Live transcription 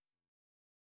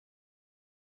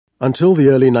Until the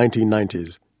early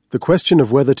 1990s, the question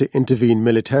of whether to intervene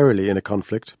militarily in a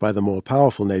conflict by the more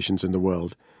powerful nations in the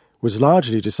world was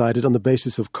largely decided on the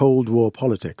basis of Cold War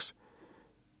politics.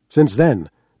 Since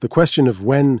then, the question of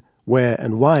when, where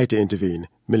and why to intervene,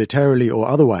 militarily or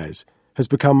otherwise, has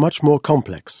become much more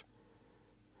complex.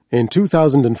 In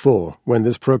 2004, when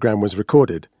this program was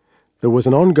recorded, there was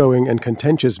an ongoing and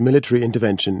contentious military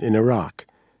intervention in Iraq.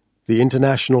 The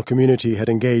international community had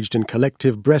engaged in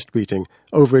collective breastbeating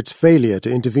over its failure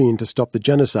to intervene to stop the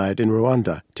genocide in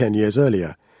Rwanda 10 years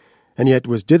earlier, and yet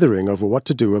was dithering over what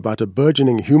to do about a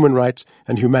burgeoning human rights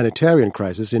and humanitarian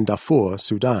crisis in Darfur,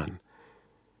 Sudan.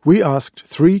 We asked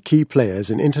 3 key players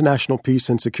in international peace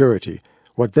and security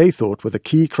what they thought were the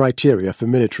key criteria for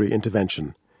military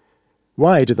intervention.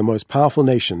 Why do the most powerful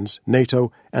nations,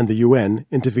 NATO and the UN,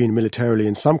 intervene militarily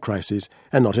in some crises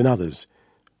and not in others?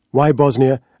 Why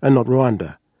Bosnia and not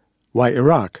Rwanda? Why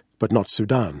Iraq but not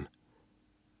Sudan?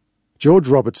 George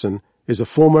Robertson is a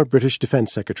former British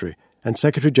Defence Secretary and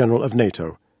Secretary-General of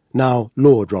NATO, now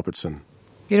Lord Robertson.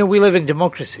 You know, we live in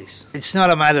democracies. It's not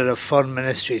a matter of foreign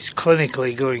ministries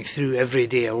clinically going through every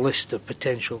day a list of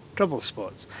potential trouble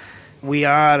spots. We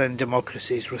are in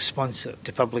democracies responsive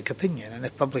to public opinion, and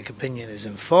if public opinion is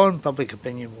informed, public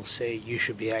opinion will say you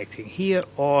should be acting here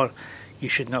or you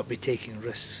should not be taking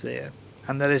risks there.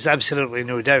 And there is absolutely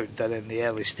no doubt that in the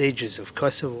early stages of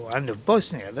Kosovo and of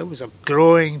Bosnia, there was a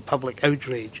growing public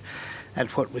outrage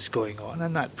at what was going on,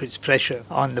 and that puts pressure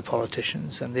on the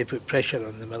politicians, and they put pressure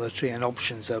on the military, and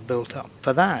options are built up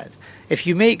for that. If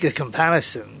you make the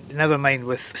comparison, never mind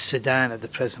with Sudan at the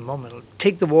present moment,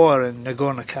 take the war in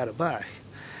Nagorno-Karabakh.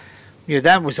 You know,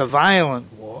 that was a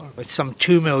violent war, with some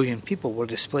 2 million people were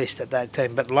displaced at that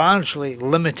time, but largely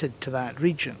limited to that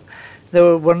region.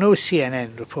 There were no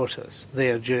CNN reporters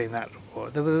there during that war.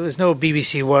 There was no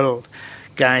BBC World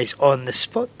guys on the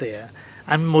spot there.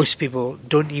 And most people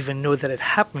don't even know that it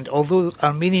happened, although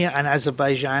Armenia and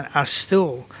Azerbaijan are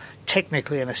still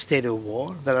technically in a state of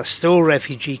war. There are still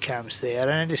refugee camps there,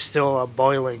 and it is still a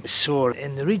boiling sore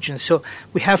in the region. So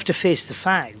we have to face the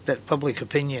fact that public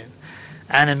opinion,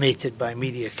 animated by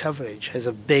media coverage, has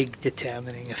a big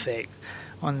determining effect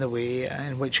on the way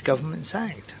in which governments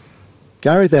act.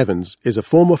 Gareth Evans is a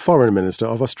former Foreign Minister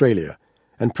of Australia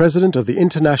and President of the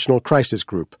International Crisis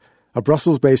Group, a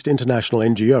Brussels-based international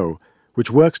NGO which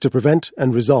works to prevent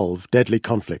and resolve deadly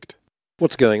conflict.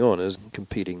 What's going on is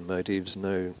competing motives,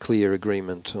 no clear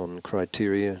agreement on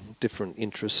criteria, different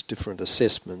interests, different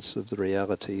assessments of the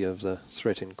reality of the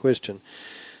threat in question.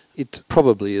 It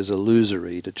probably is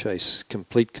illusory to chase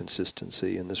complete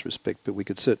consistency in this respect, but we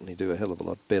could certainly do a hell of a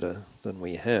lot better than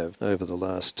we have over the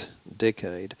last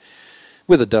decade.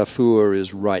 Whether Darfur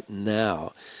is right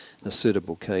now a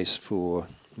suitable case for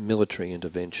military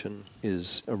intervention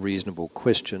is a reasonable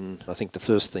question. I think the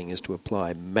first thing is to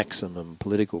apply maximum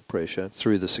political pressure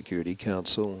through the Security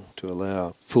Council to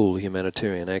allow full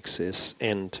humanitarian access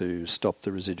and to stop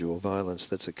the residual violence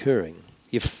that's occurring.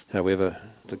 If, however,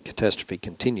 the catastrophe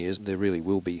continues, there really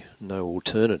will be no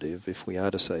alternative if we are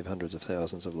to save hundreds of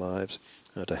thousands of lives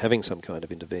to having some kind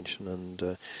of intervention,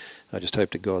 and I just hope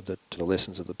to God that the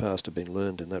lessons of the past have been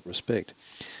learned in that respect.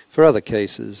 For other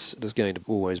cases, there's going to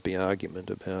always be argument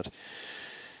about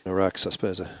Iraq's, I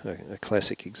suppose, a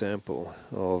classic example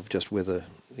of just whether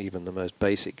even the most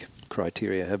basic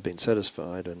criteria have been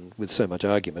satisfied, and with so much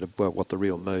argument about what the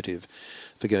real motive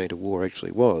for going to war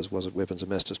actually was. Was it weapons of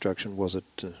mass destruction? Was it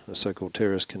a so-called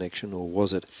terrorist connection? Or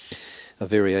was it a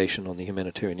variation on the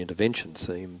humanitarian intervention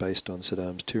theme based on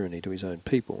Saddam's tyranny to his own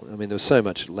people? I mean, there was so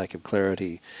much lack of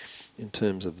clarity in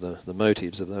terms of the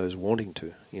motives of those wanting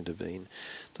to intervene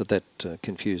that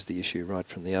confused the issue right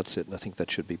from the outset, and I think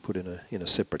that should be put in a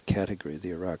separate category,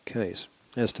 the Iraq case.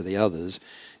 As to the others,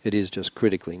 it is just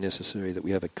critically necessary that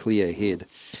we have a clear head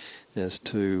as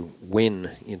to when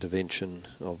intervention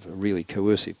of a really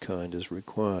coercive kind is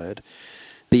required,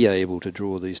 be able to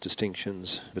draw these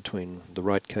distinctions between the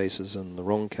right cases and the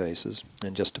wrong cases,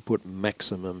 and just to put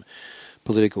maximum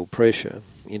political pressure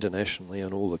internationally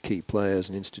on all the key players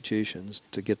and institutions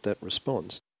to get that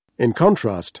response. In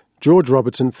contrast, George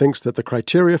Robertson thinks that the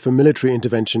criteria for military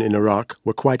intervention in Iraq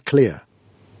were quite clear.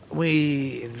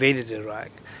 We invaded Iraq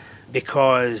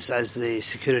because, as the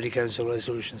Security Council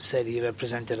resolution said, he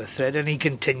represented a threat, and he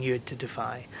continued to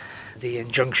defy the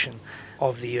injunction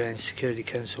of the UN Security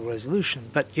Council resolution.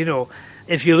 But, you know,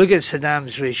 if you look at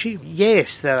Saddam's regime,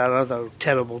 yes, there are other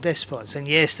terrible despots, and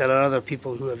yes, there are other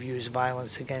people who have used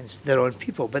violence against their own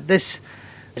people, but this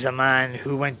is a man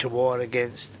who went to war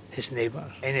against his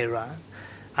neighbour in Iran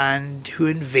and who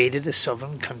invaded a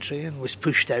sovereign country and was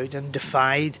pushed out and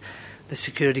defied the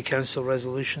Security Council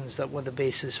resolutions that were the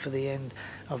basis for the end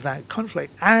of that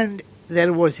conflict. And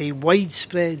there was a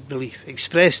widespread belief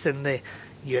expressed in the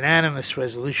unanimous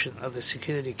resolution of the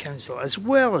Security Council, as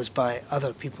well as by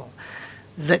other people,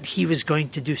 that he was going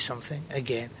to do something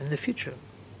again in the future,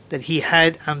 that he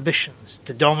had ambitions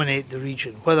to dominate the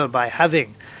region, whether by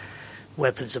having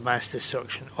weapons of mass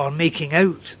destruction or making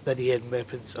out that he had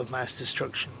weapons of mass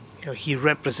destruction. He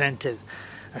represented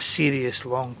a serious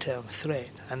long-term threat,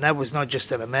 and that was not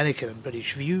just an American and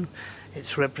British view,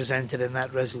 it's represented in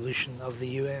that resolution of the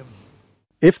UN.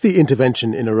 If the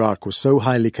intervention in Iraq was so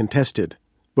highly contested,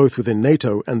 both within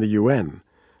NATO and the UN,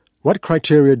 what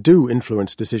criteria do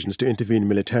influence decisions to intervene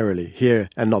militarily here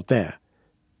and not there?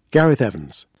 Gareth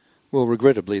Evans. Well,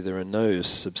 regrettably, there are no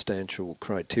substantial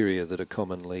criteria that are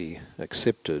commonly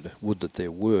accepted. Would that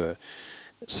there were.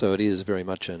 So it is very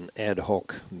much an ad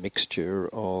hoc mixture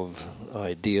of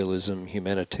idealism,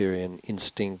 humanitarian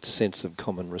instinct, sense of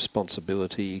common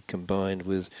responsibility, combined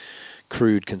with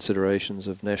crude considerations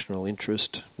of national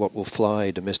interest, what will fly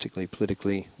domestically,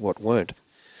 politically, what won't.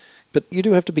 But you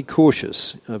do have to be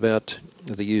cautious about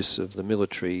the use of the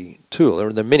military tool. There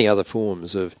are many other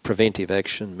forms of preventive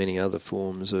action, many other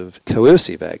forms of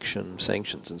coercive action,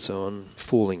 sanctions and so on,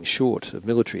 falling short of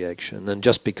military action. And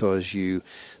just because you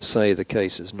say the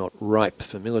case is not ripe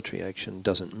for military action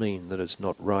doesn't mean that it's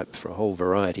not ripe for a whole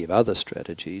variety of other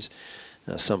strategies,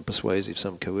 some persuasive,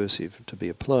 some coercive, to be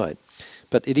applied.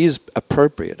 But it is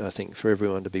appropriate, I think, for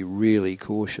everyone to be really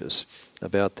cautious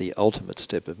about the ultimate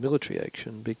step of military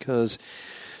action, because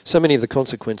so many of the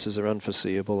consequences are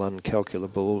unforeseeable,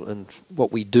 uncalculable, and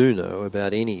what we do know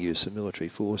about any use of military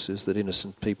force is that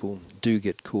innocent people do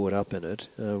get caught up in it.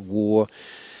 War,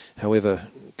 however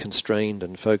constrained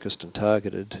and focused and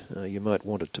targeted you might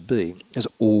want it to be, is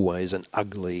always an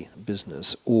ugly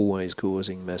business, always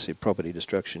causing massive property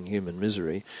destruction, human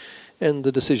misery. And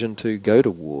the decision to go to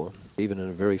war, even in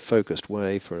a very focused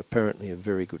way for apparently a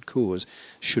very good cause,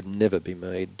 should never be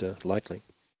made lightly.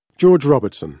 George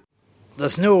Robertson.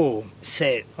 There's no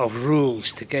set of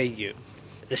rules to guide you.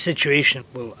 The situation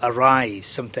will arise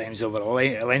sometimes over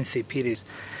a lengthy period.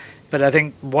 But I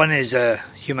think one is a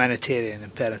humanitarian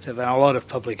imperative and a lot of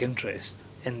public interest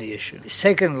in the issue.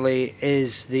 Secondly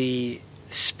is the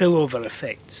spillover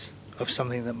effects of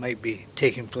something that might be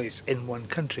taking place in one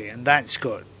country, and that's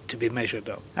got to be measured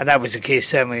up. And that was the case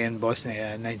certainly in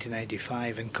Bosnia in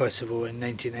 1995 and Kosovo in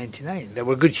 1999. There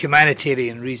were good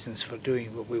humanitarian reasons for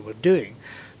doing what we were doing,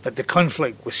 but the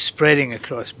conflict was spreading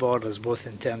across borders, both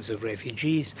in terms of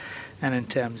refugees and in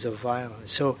terms of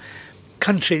violence. So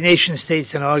nation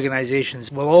states and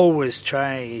organisations will always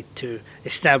try to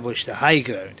establish the high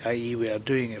ground, i.e. we are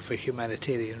doing it for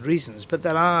humanitarian reasons, but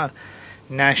there are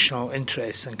national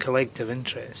interests and collective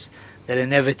interests that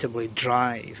inevitably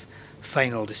drive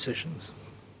final decisions.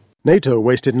 NATO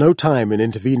wasted no time in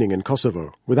intervening in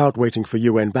Kosovo without waiting for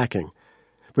UN backing.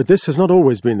 But this has not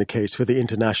always been the case for the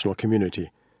international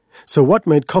community. So what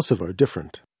made Kosovo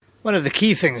different? One of the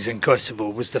key things in Kosovo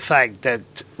was the fact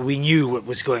that we knew what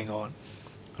was going on.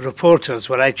 Reporters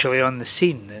were actually on the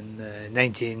scene in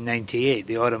 1998,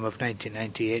 the autumn of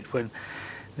 1998, when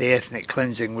the ethnic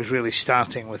cleansing was really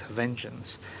starting with a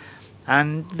vengeance.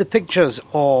 And the pictures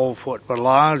of what were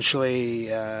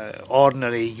largely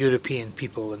ordinary European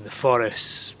people in the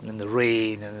forests, in the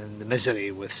rain and in the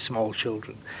misery with small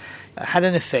children had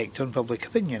an effect on public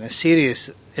opinion, a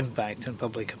serious impact on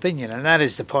public opinion. And that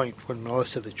is the point when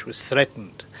Milosevic was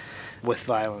threatened with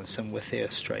violence and with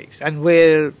airstrikes, and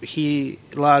where he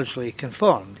largely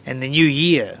conformed. In the new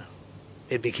year,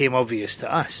 it became obvious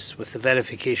to us, with the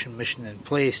verification mission in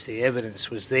place, the evidence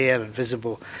was there and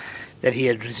visible, that he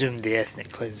had resumed the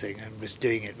ethnic cleansing and was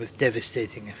doing it with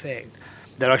devastating effect.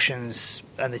 The Russians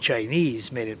and the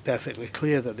Chinese made it perfectly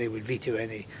clear that they would veto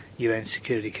any UN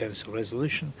Security Council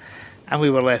resolution, and we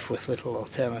were left with little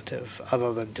alternative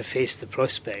other than to face the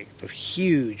prospect of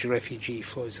huge refugee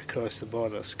flows across the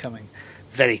borders coming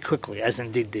very quickly, as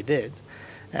indeed they did,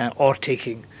 or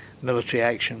taking military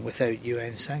action without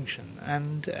UN sanction.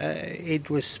 And it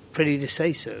was pretty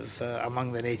decisive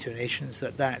among the NATO nations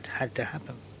that had to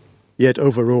happen. Yet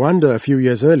over Rwanda a few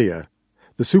years earlier,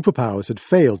 the superpowers had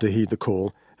failed to heed the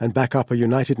call and back up a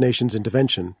United Nations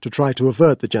intervention to try to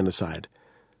avert the genocide.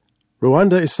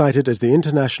 Rwanda is cited as the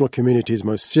international community's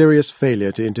most serious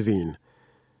failure to intervene.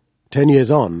 10 years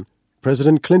on,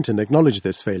 President Clinton acknowledged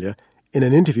this failure in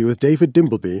an interview with David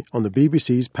Dimbleby on the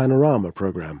BBC's Panorama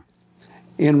programme.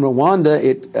 In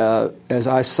Rwanda, as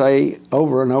I say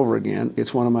over and over again,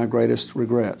 it's one of my greatest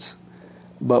regrets.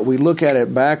 But we look at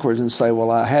it backwards and say,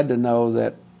 well, I had to know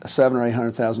that 700,000 or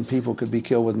 800,000 people could be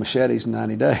killed with machetes in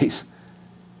 90 days.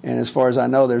 And as far as I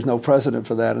know, there's no precedent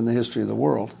for that in the history of the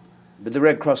world. But the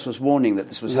Red Cross was warning that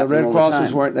this was happening all the time. The Red Cross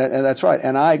was warning, and that's right.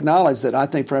 And I acknowledge that I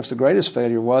think perhaps the greatest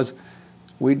failure was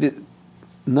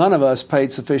none of us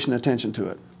paid sufficient attention to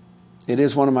it. It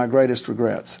is one of my greatest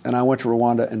regrets. And I went to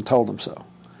Rwanda and told them so.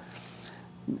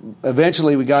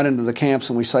 Eventually, we got into the camps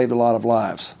and we saved a lot of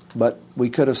lives. But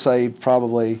we could have saved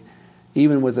probably,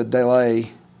 even with the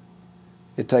delay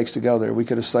it takes to go there, we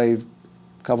could have saved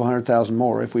a couple 100,000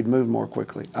 more if we'd moved more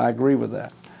quickly. I agree with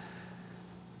that.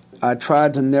 I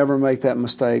tried to never make that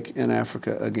mistake in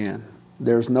Africa again.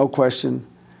 There's no question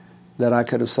that I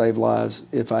could have saved lives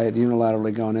if I had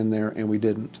unilaterally gone in there, and we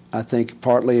didn't. I think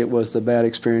partly it was the bad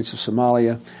experience of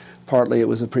Somalia, partly it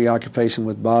was a preoccupation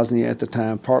with Bosnia at the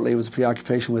time, partly it was a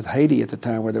preoccupation with Haiti at the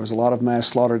time where there was a lot of mass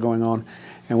slaughter going on,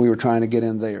 and we were trying to get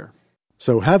in there.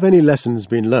 So have any lessons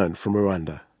been learned from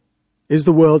Rwanda? Is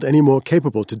the world any more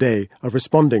capable today of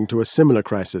responding to a similar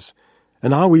crisis?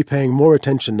 And are we paying more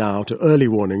attention now to early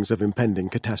warnings of impending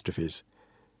catastrophes?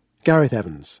 Gareth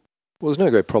Evans. Well, there's no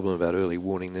great problem about early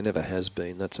warning. There never has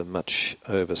been. That's a much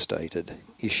overstated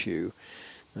issue.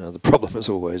 The problem has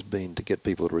always been to get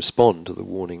people to respond to the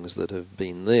warnings that have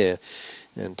been there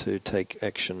and to take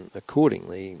action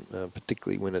accordingly,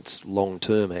 particularly when it's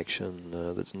long-term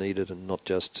action that's needed and not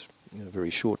just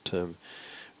very short-term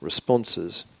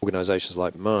responses. Organisations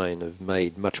like mine have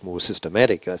made much more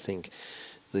systematic, I think,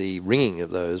 the ringing of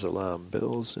those alarm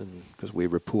bells, and because we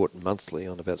report monthly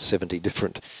on about 70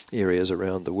 different areas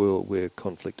around the world where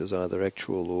conflict is either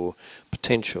actual or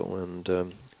potential, and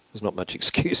there's not much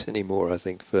excuse anymore, I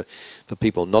think, for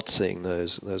people not seeing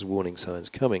those warning signs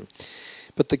coming.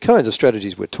 But the kinds of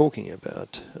strategies we're talking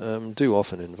about do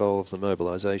often involve the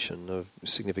mobilisation of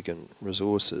significant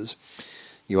resources.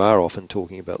 You are often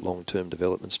talking about long-term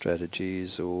development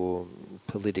strategies or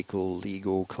political,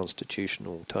 legal,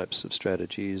 constitutional types of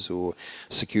strategies or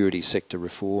security sector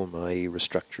reform, i.e.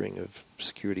 restructuring of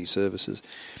security services,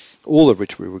 all of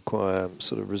which will require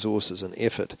sort of resources and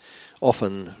effort,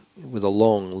 often with a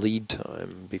long lead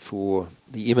time before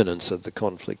the imminence of the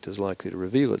conflict is likely to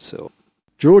reveal itself.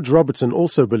 George Robertson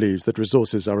also believes that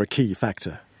resources are a key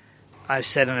factor. I've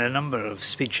said in a number of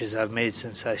speeches I've made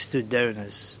since I stood down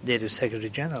as NATO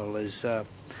Secretary-General is that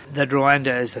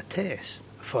Rwanda is a test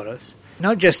for us,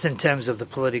 not just in terms of the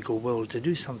political will to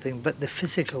do something, but the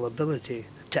physical ability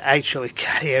to actually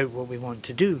carry out what we want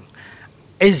to do.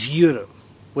 Is Europe,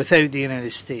 without the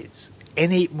United States,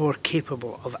 any more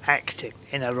capable of acting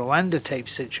in a Rwanda-type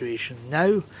situation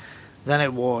now than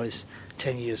it was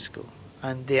 10 years ago?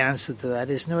 And the answer to that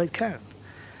is no, it can't.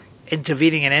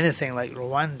 Intervening in anything like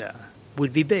Rwanda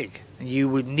would be big. You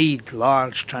would need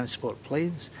large transport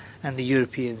planes, and the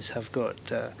Europeans have got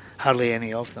hardly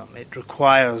any of them. It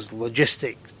requires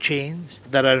logistic chains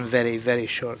that are in very, very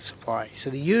short supply. So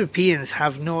the Europeans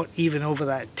have not, even over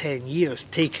that 10 years,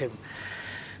 taken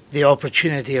the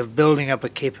opportunity of building up a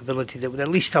capability that would at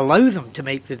least allow them to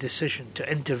make the decision to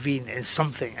intervene in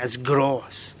something as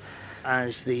gross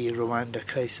as the Rwanda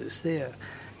crisis there.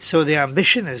 So the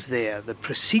ambition is there, the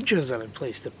procedures are in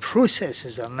place, the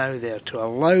processes are now there to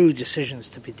allow decisions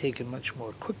to be taken much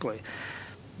more quickly.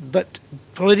 But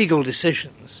political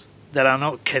decisions that are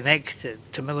not connected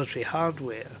to military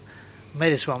hardware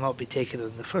might as well not be taken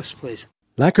in the first place.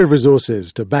 Lack of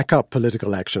resources to back up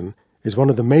political action is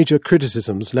one of the major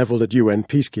criticisms levelled at UN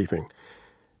peacekeeping.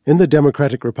 In the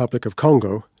Democratic Republic of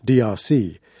Congo,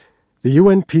 DRC, the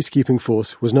UN peacekeeping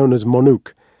force was known as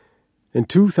MONUC. In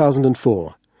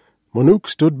 2004, MONUC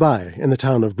stood by in the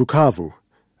town of Bukavu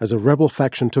as a rebel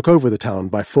faction took over the town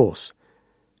by force.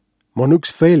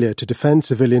 MONUC's failure to defend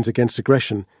civilians against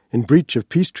aggression in breach of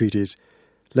peace treaties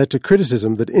led to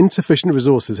criticism that insufficient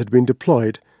resources had been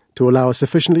deployed to allow a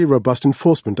sufficiently robust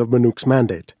enforcement of MONUC's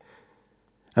mandate.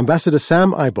 Ambassador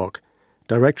Sam Ibok,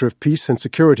 Director of Peace and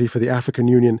Security for the African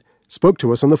Union, spoke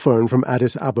to us on the phone from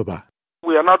Addis Ababa.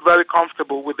 We are not very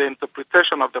comfortable with the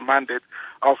interpretation of the mandate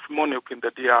of MONUC in the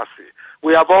DRC.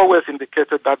 We have always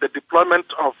indicated that the deployment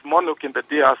of MONUC in the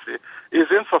DRC is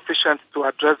insufficient to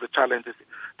address the challenges.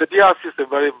 The DRC is a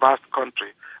very vast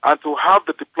country, and to have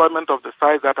the deployment of the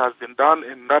size that has been done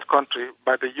in that country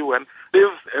by the UN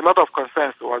leaves a lot of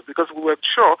concerns to us, because we were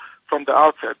sure from the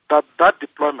outset that that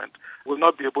deployment will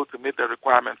not be able to meet the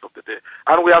requirements of the day.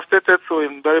 And we have stated so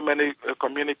in very many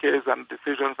communiques and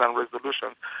decisions and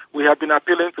resolutions. We have been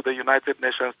appealing to the United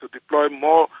Nations to deploy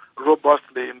more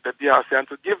robustly in the DRC and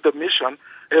to give the mission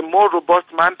a more robust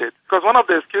mandate. Because one of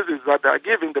the excuses that they are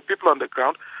giving the people on the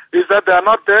ground is that they are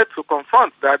not there to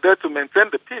confront, they are there to maintain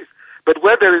the peace. But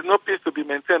where there is no peace to be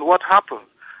maintained, what happens?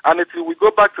 And we go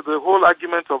back to the whole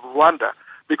argument of Rwanda,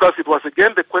 because it was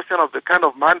again the question of the kind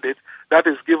of mandate that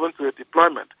is given to a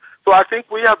deployment. So I think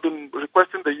we have been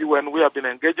requesting the UN, we have been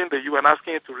engaging the UN,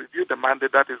 asking it to review the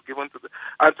mandate that is given to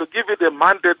and to give it a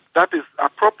mandate that is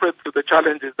appropriate to the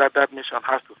challenges that that mission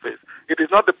has to face. It is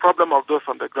not the problem of those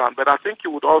on the ground, but I think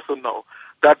you would also know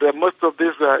that most of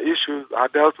these issues are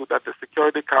dealt with at the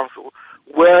Security Council,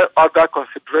 where other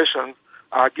considerations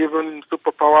are given.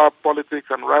 Superpower politics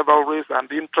and rivalries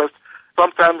and interests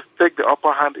sometimes take the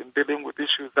upper hand in dealing with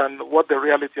issues than what the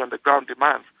reality on the ground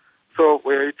demands. So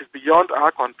it is beyond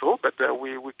our control, but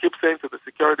we keep saying to the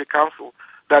Security Council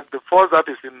that the force that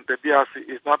is in the DRC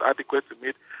is not adequate to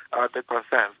meet the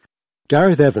concerns.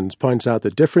 Gareth Evans points out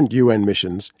that different UN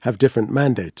missions have different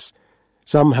mandates.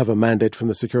 Some have a mandate from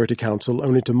the Security Council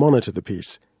only to monitor the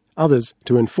peace, others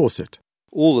to enforce it.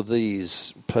 All of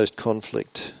these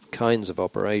post-conflict kinds of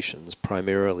operations,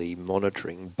 primarily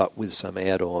monitoring but with some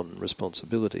add-on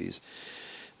responsibilities,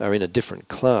 are in a different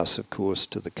class, of course,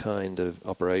 to the kind of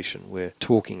operation we're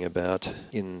talking about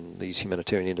in these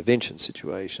humanitarian intervention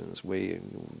situations, where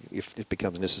if it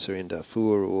becomes necessary in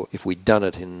Darfur, or if we'd done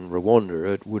it in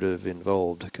Rwanda, it would have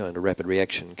involved a kind of rapid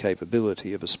reaction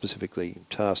capability of a specifically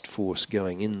tasked force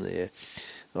going in there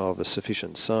of a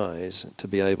sufficient size to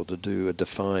be able to do a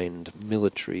defined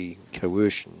military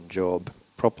coercion job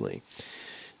properly.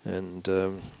 And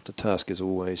the task is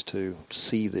always to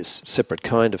see this separate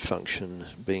kind of function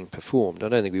being performed. I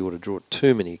don't think we ought to draw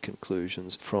too many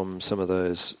conclusions from some of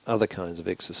those other kinds of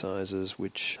exercises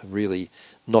which have really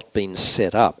not been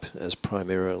set up as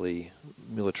primarily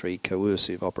military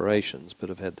coercive operations, but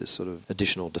have had this sort of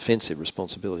additional defensive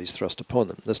responsibilities thrust upon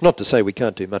them. That's not to say we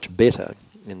can't do much better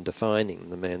in defining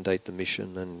the mandate, the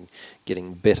mission, and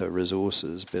getting better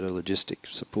resources, better logistic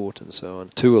support and so on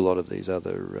to a lot of these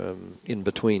other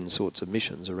in-between sorts of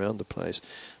missions around the place,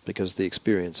 because the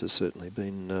experience has certainly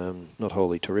been not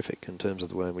wholly terrific in terms of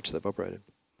the way in which they've operated.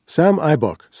 Sam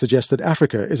Ibok suggests that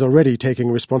Africa is already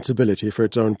taking responsibility for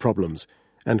its own problems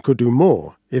and could do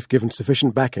more if given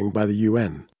sufficient backing by the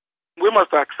UN. We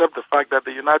must accept the fact that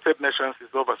the United Nations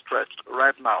is overstretched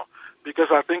right now, because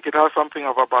I think it has something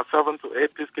of about 7 to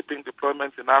 8 peacekeeping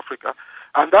deployments in Africa.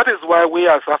 And that is why we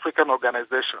as African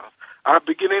organizations are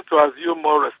beginning to assume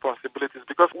more responsibilities,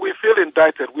 because we feel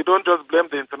indicted. We don't just blame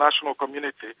the international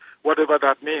community, whatever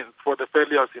that means, for the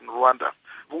failures in Rwanda.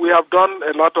 We have done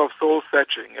a lot of soul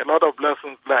searching, a lot of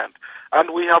lessons learned,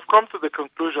 and we have come to the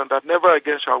conclusion that never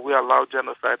again shall we allow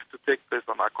genocide to take place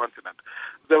on our continent.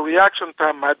 The reaction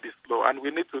time might be slow, and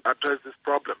we need to address this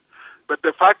problem. But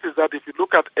the fact is that if you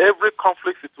look at every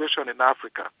conflict situation in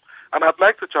Africa, and I'd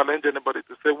like to challenge anybody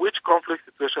to say which conflict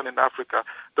situation in Africa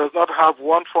does not have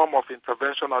one form of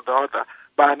intervention or the other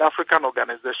by an African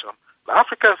organization. The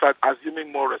Africans are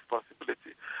assuming more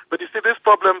responsibility. But you see, these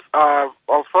problems are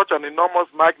of such an enormous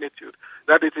magnitude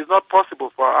that it is not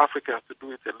possible for Africans to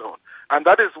do it alone. And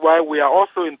that is why we are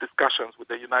also in discussions with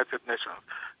the United Nations,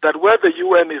 that where the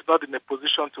UN is not in a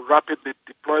position to rapidly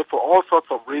deploy for all sorts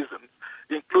of reasons,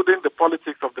 including the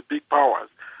politics of the big powers,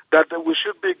 that we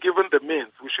should be given the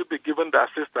means, we should be given the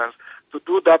assistance to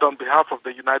do that on behalf of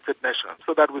the United Nations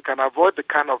so that we can avoid the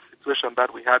kind of situation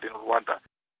that we had in Rwanda.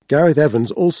 Gareth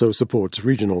Evans also supports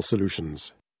regional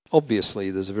solutions.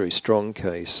 Obviously, there's a very strong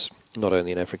case, not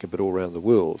only in Africa but all around the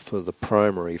world, for the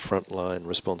primary frontline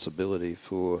responsibility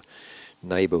for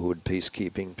neighbourhood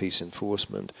peacekeeping, peace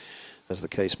enforcement, as the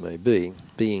case may be,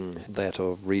 being that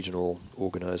of regional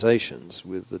organisations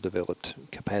with the developed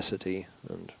capacity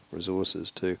and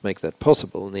resources to make that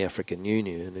possible. And the African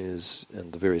Union is,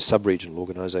 and the various sub-regional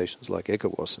organisations like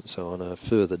ECOWAS and so on, are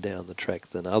further down the track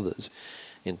than others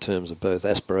in terms of both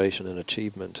aspiration and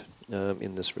achievement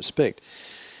in this respect.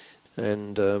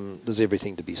 And there's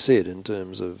everything to be said in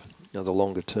terms of the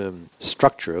longer-term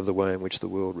structure of the way in which the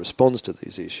world responds to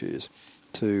these issues,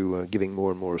 to giving more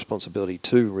and more responsibility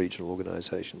to regional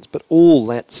organisations. But all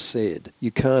that said, you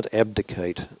can't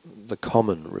abdicate the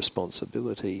common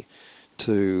responsibility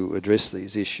to address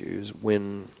these issues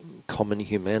when common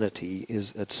humanity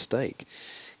is at stake.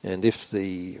 And if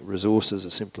the resources are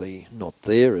simply not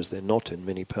there, as they're not in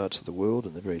many parts of the world,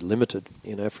 and they're very limited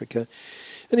in Africa,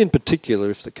 and in particular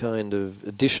if the kind of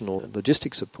additional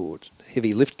logistic support,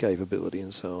 heavy lift capability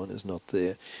and so on is not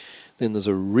there, then there's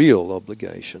a real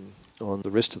obligation on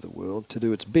the rest of the world to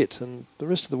do its bit, and the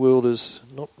rest of the world has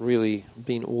not really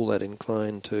been all that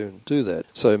inclined to do that.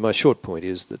 So my short point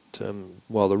is that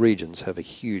while the regions have a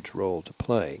huge role to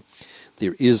play,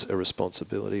 there is a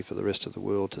responsibility for the rest of the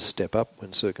world to step up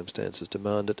when circumstances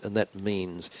demand it, and that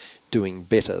means doing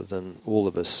better than all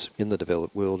of us in the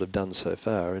developed world have done so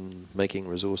far in making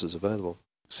resources available.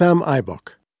 Sam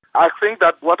Ibok. I think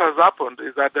that what has happened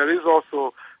is that there is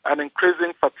also an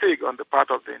increasing fatigue on the part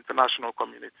of the international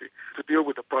community to deal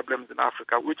with the problems in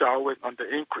Africa, which are always on the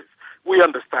increase. We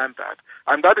understand that.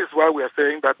 And that is why we are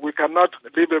saying that we cannot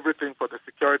leave everything for the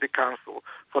Security Council,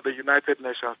 for the United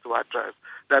Nations to address,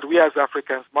 that we as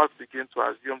Africans must begin to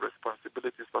assume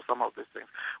responsibilities for some of these things.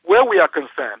 Where we are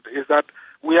concerned is that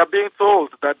we are being told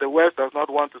that the West does not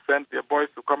want to send their boys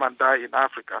to come and die in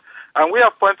Africa. And we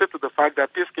have pointed to the fact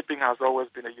that peacekeeping has always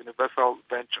been a universal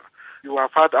venture. You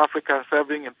have had Africans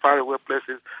serving in faraway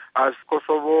places as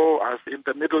Kosovo, as in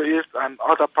the Middle East and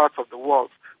other parts of the world.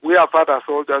 We have had our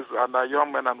soldiers and our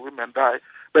young men and women die.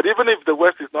 But even if the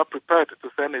West is not prepared to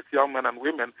send its young men and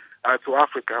women to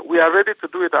Africa, we are ready to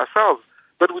do it ourselves.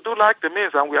 But we do like the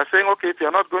means, and we are saying, okay, if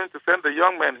you're not going to send the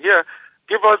young men here,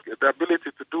 give us the ability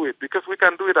to do it, because we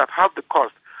can do it at half the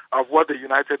cost of what the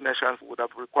United Nations would have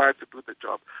required to do the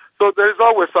job. So there is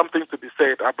always something to be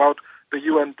said about the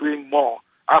UN doing more,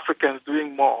 Africans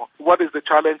doing more. What is the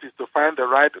challenge is to find the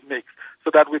right mix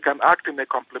so that we can act in a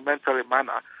complementary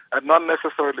manner and not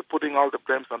necessarily putting all the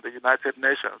blames on the United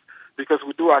Nations, because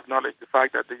we do acknowledge the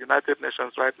fact that the United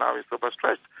Nations right now is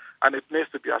overstretched and it needs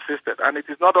to be assisted. And it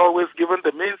is not always given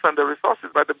the means and the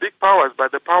resources by the big powers, by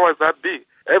the powers that be.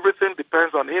 Everything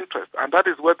depends on interest, and that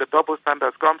is where the double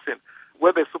standards comes in.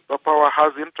 Where the superpower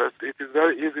has interest, it is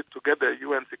very easy to get the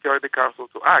UN Security Council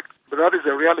to act. But that is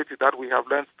a reality that we have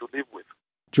learned to live with.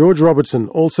 George Robertson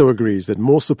also agrees that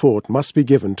more support must be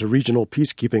given to regional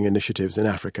peacekeeping initiatives in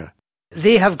Africa.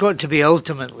 They have got to be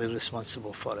ultimately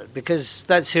responsible for it, because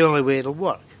that's the only way it'll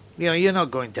work. You're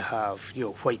not going to have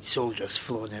white soldiers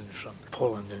flown in from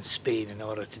Poland and Spain in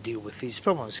order to deal with these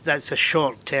problems. That's a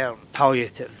short-term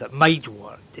palliative that might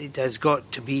work. It has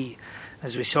got to be,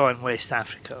 as we saw in West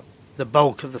Africa, the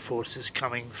bulk of the forces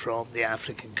coming from the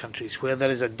African countries where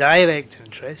there is a direct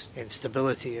interest in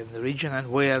stability in the region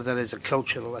and where there is a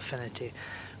cultural affinity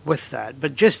with that.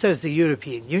 But just as the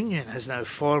European Union has now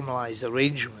formalised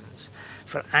arrangements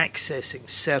for accessing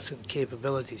certain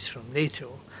capabilities from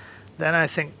NATO, then I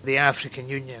think the African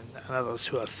Union and others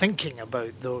who are thinking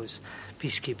about those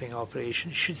peacekeeping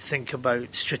operations should think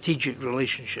about strategic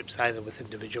relationships either with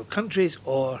individual countries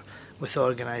or with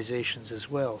organisations as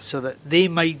well, so that they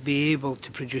might be able to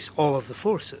produce all of the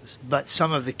forces, but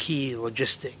some of the key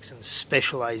logistics and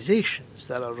specialisations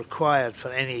that are required for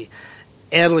any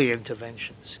early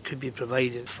interventions could be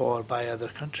provided for by other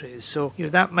countries. So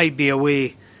that might be a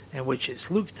way in which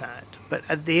it's looked at. But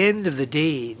at the end of the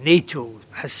day, NATO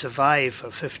has survived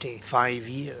for 55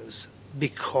 years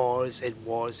because it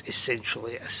was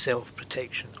essentially a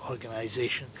self-protection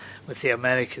organisation with the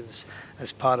Americans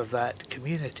as part of that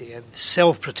community. And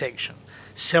self-protection,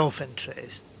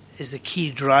 self-interest is the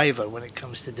key driver when it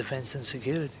comes to defence and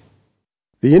security.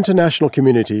 The international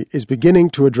community is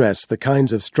beginning to address the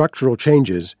kinds of structural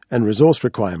changes and resource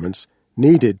requirements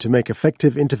needed to make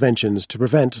effective interventions to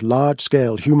prevent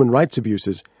large-scale human rights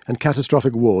abuses and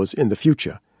catastrophic wars in the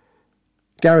future.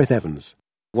 Gareth Evans.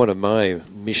 One of my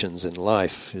missions in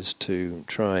life is to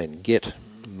try and get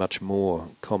much more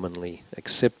commonly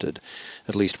accepted,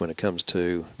 at least when it comes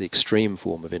to the extreme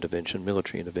form of intervention,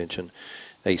 military intervention,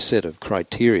 a set of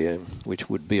criteria which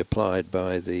would be applied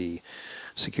by the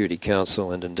Security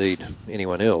Council and indeed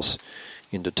anyone else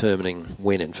in determining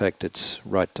when in fact it's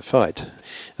right to fight.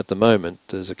 At the moment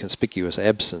there's a conspicuous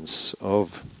absence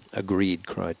of agreed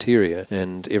criteria,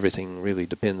 and everything really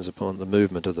depends upon the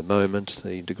movement of the moment,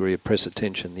 the degree of press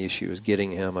attention the issue is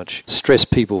getting, how much stress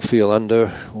people feel under,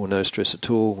 or no stress at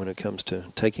all when it comes to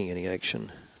taking any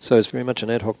action. So it's very much an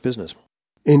ad hoc business.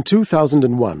 In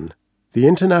 2001, the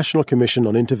International Commission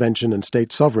on Intervention and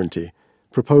State Sovereignty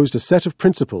proposed a set of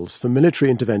principles for military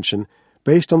intervention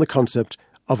based on the concept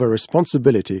of a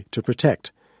responsibility to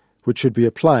protect, which should be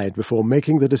applied before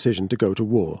making the decision to go to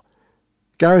war.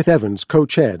 Gareth Evans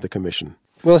co-chaired the commission.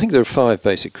 Well, I think there are 5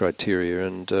 basic criteria,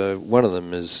 and one of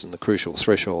them is, and the crucial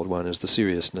threshold one, is the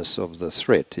seriousness of the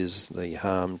threat. Is the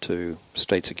harm to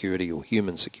state security or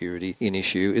human security in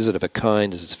issue? Is it of a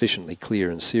kind, is it sufficiently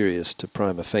clear and serious to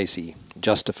prima facie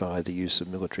justify the use of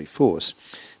military force?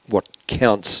 What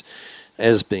counts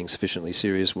as being sufficiently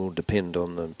serious will depend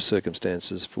on the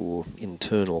circumstances. For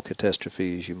internal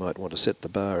catastrophes, you might want to set the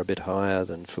bar a bit higher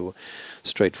than for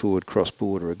straightforward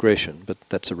cross-border aggression, but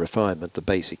that's a refinement. The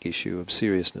basic issue of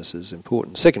seriousness is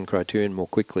important. Second criterion, more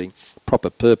quickly,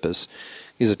 proper purpose.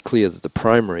 Is it clear that the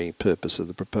primary purpose of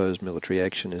the proposed military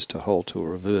action is to halt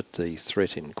or avert the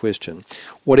threat in question,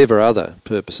 whatever other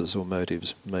purposes or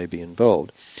motives may be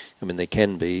involved? I mean, there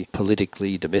can be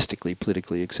domestically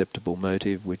politically acceptable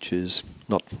motive, which is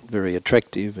not very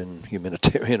attractive in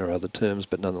humanitarian or other terms,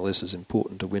 but nonetheless is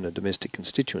important to win a domestic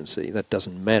constituency. That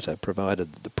doesn't matter,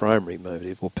 provided that the primary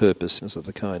motive or purpose is of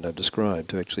the kind I've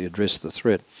described, to actually address the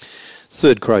threat.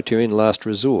 Third criterion, last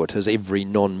resort. Has every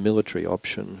non-military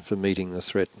option for meeting the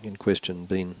threat in question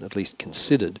been at least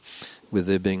considered, with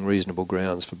there being reasonable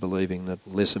grounds for believing that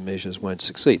lesser measures won't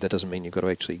succeed? That doesn't mean you've got to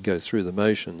actually go through the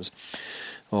motions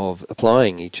of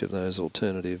applying each of those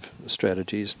alternative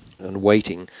strategies and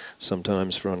waiting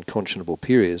sometimes for unconscionable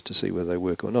periods to see whether they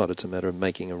work or not. It's a matter of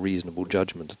making a reasonable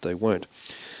judgment that they won't.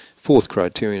 Fourth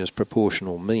criterion is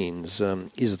proportional means.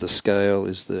 Is the scale,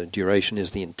 is the duration, is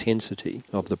the intensity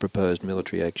of the proposed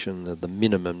military action the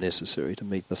minimum necessary to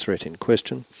meet the threat in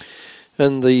question?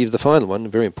 And the final one, a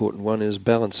very important one, is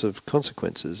balance of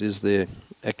consequences. Is there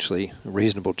actually a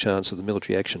reasonable chance of the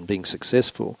military action being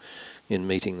successful in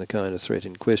meeting the kind of threat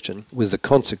in question, with the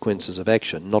consequences of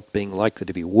action not being likely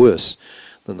to be worse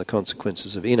than the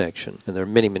consequences of inaction? And there are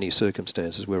many, many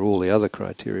circumstances where all the other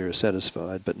criteria are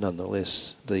satisfied, but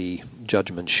nonetheless the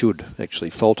judgment should actually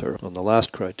falter on the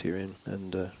last criterion.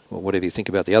 And whatever you think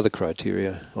about the other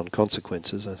criteria on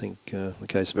consequences, I think the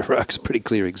case of Iraq is a pretty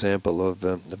clear example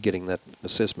of getting that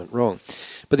assessment wrong.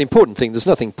 But the important thing, there's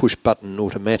nothing push-button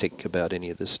automatic about any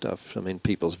of this stuff. I mean,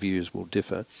 people's views will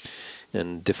differ,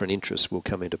 and different interests will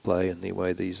come into play in the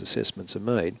way these assessments are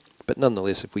made. But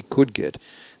nonetheless, if we could get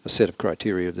a set of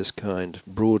criteria of this kind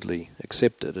broadly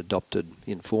accepted, adopted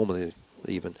informally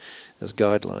even as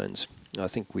guidelines, I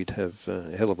think we'd have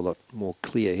a hell of a lot more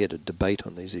clear-headed debate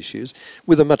on these issues,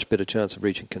 with a much better chance of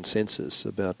reaching consensus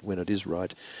about when it is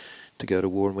right to go to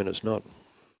war and when it's not.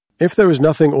 If there is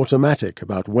nothing automatic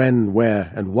about when,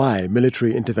 where, and why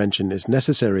military intervention is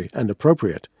necessary and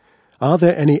appropriate, are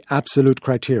there any absolute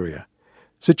criteria?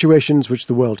 Situations which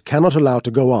the world cannot allow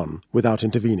to go on without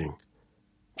intervening?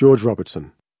 George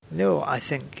Robertson. No, I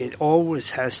think it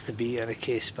always has to be on a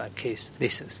case-by-case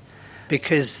basis,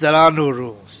 because there are no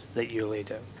rules that you lay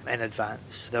down in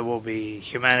advance. There will be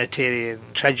humanitarian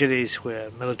tragedies where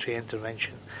military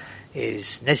intervention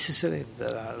is necessary.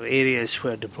 There are areas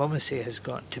where diplomacy has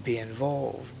got to be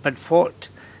involved. But what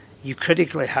you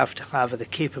critically have to have are the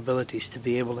capabilities to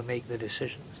be able to make the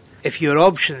decisions. If your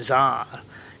options are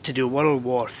to do World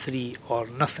War III or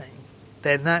nothing,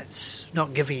 then that's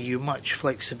not giving you much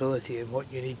flexibility in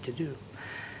what you need to do.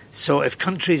 So if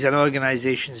countries and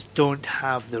organisations don't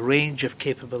have the range of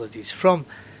capabilities, from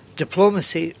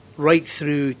diplomacy right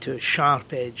through to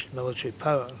sharp-edged military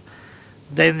power,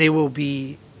 then they will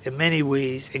be in many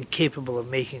ways incapable of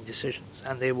making decisions,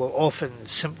 and they will often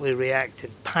simply react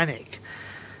in panic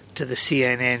to the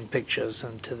CNN pictures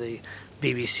and to the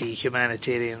BBC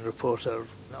humanitarian reporter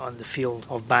on the field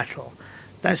of battle.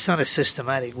 That's not a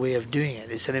systematic way of doing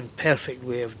it. It's an imperfect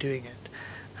way of doing it.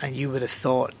 And you would have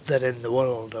thought that in the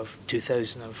world of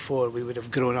 2004 we would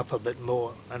have grown up a bit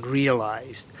more and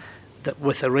realised that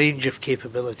with a range of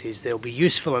capabilities they'll be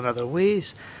useful in other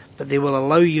ways, but they will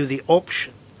allow you the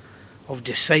option of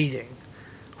deciding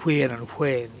where and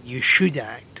when you should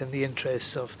act in the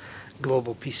interests of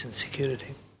global peace and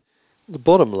security. The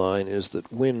bottom line is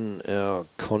that when our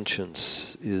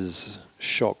conscience is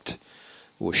shocked,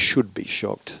 or should be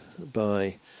shocked,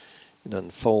 by an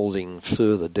unfolding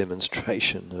further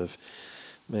demonstration of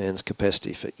man's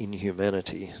capacity for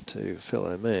inhumanity to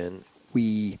fellow man,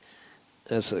 we,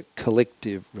 as a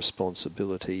collective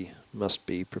responsibility, must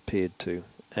be prepared to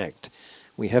act.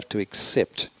 We have to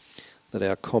accept that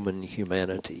our common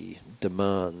humanity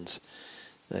demands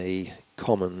a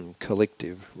common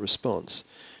collective response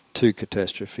to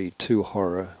catastrophe, to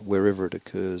horror, wherever it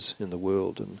occurs in the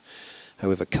world, and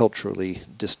however culturally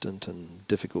distant and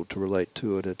difficult to relate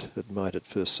to it, it might at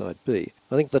first sight be.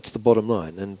 I think that's the bottom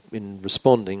line, and in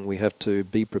responding we have to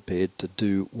be prepared to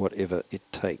do whatever it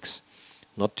takes.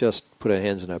 Not just put our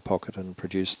hands in our pocket and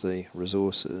produce the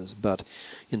resources, but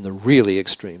in the really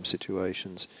extreme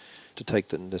situations to take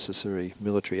the necessary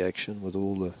military action with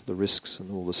all the risks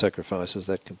and all the sacrifices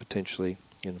that can potentially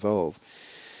involve.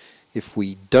 If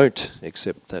we don't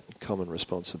accept that common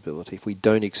responsibility, if we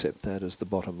don't accept that as the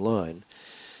bottom line,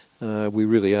 we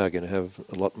really are going to have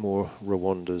a lot more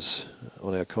Rwandas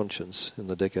on our conscience in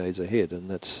the decades ahead, and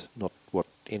that's not what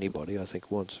anybody, I think,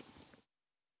 wants.